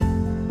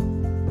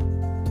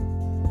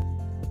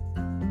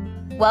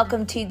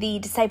Welcome to the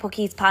Disciple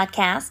Keys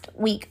podcast,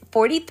 week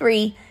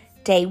 43,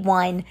 day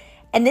 1.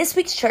 And this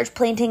week's church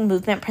planting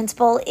movement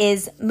principle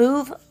is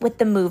move with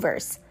the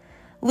movers.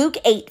 Luke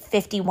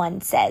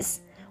 8:51 says,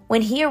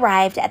 "When he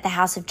arrived at the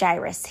house of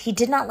Jairus, he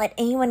did not let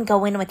anyone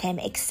go in with him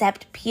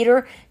except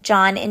Peter,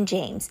 John, and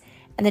James,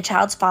 and the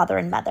child's father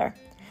and mother."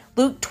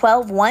 Luke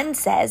 12:1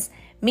 says,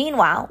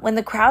 "Meanwhile, when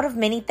the crowd of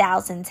many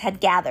thousands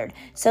had gathered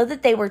so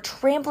that they were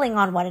trampling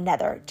on one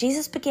another,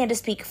 Jesus began to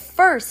speak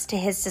first to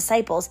his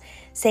disciples,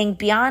 saying,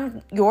 'Be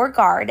on your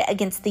guard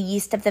against the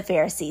yeast of the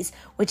Pharisees,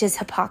 which is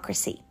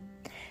hypocrisy.'"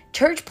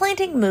 Church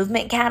planting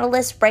movement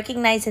catalysts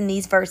recognize in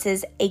these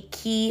verses a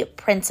key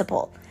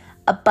principle.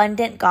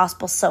 Abundant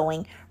gospel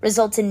sowing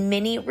results in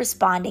many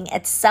responding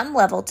at some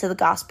level to the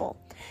gospel.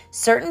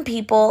 Certain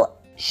people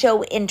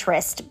show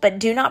interest but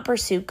do not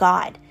pursue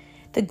God.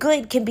 The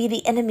good can be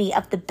the enemy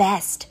of the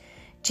best.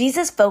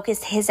 Jesus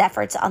focused his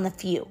efforts on the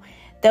few,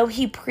 though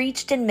he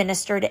preached and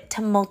ministered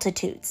to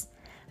multitudes.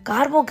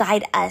 God will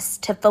guide us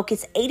to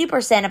focus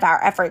 80% of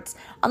our efforts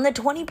on the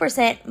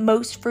 20%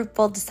 most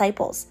fruitful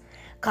disciples.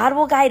 God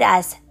will guide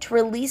us to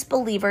release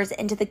believers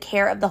into the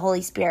care of the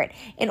Holy Spirit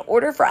in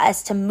order for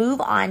us to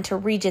move on to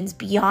regions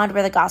beyond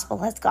where the gospel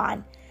has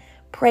gone.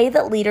 Pray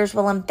that leaders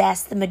will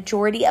invest the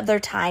majority of their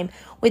time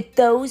with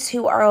those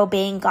who are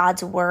obeying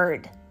God's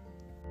word.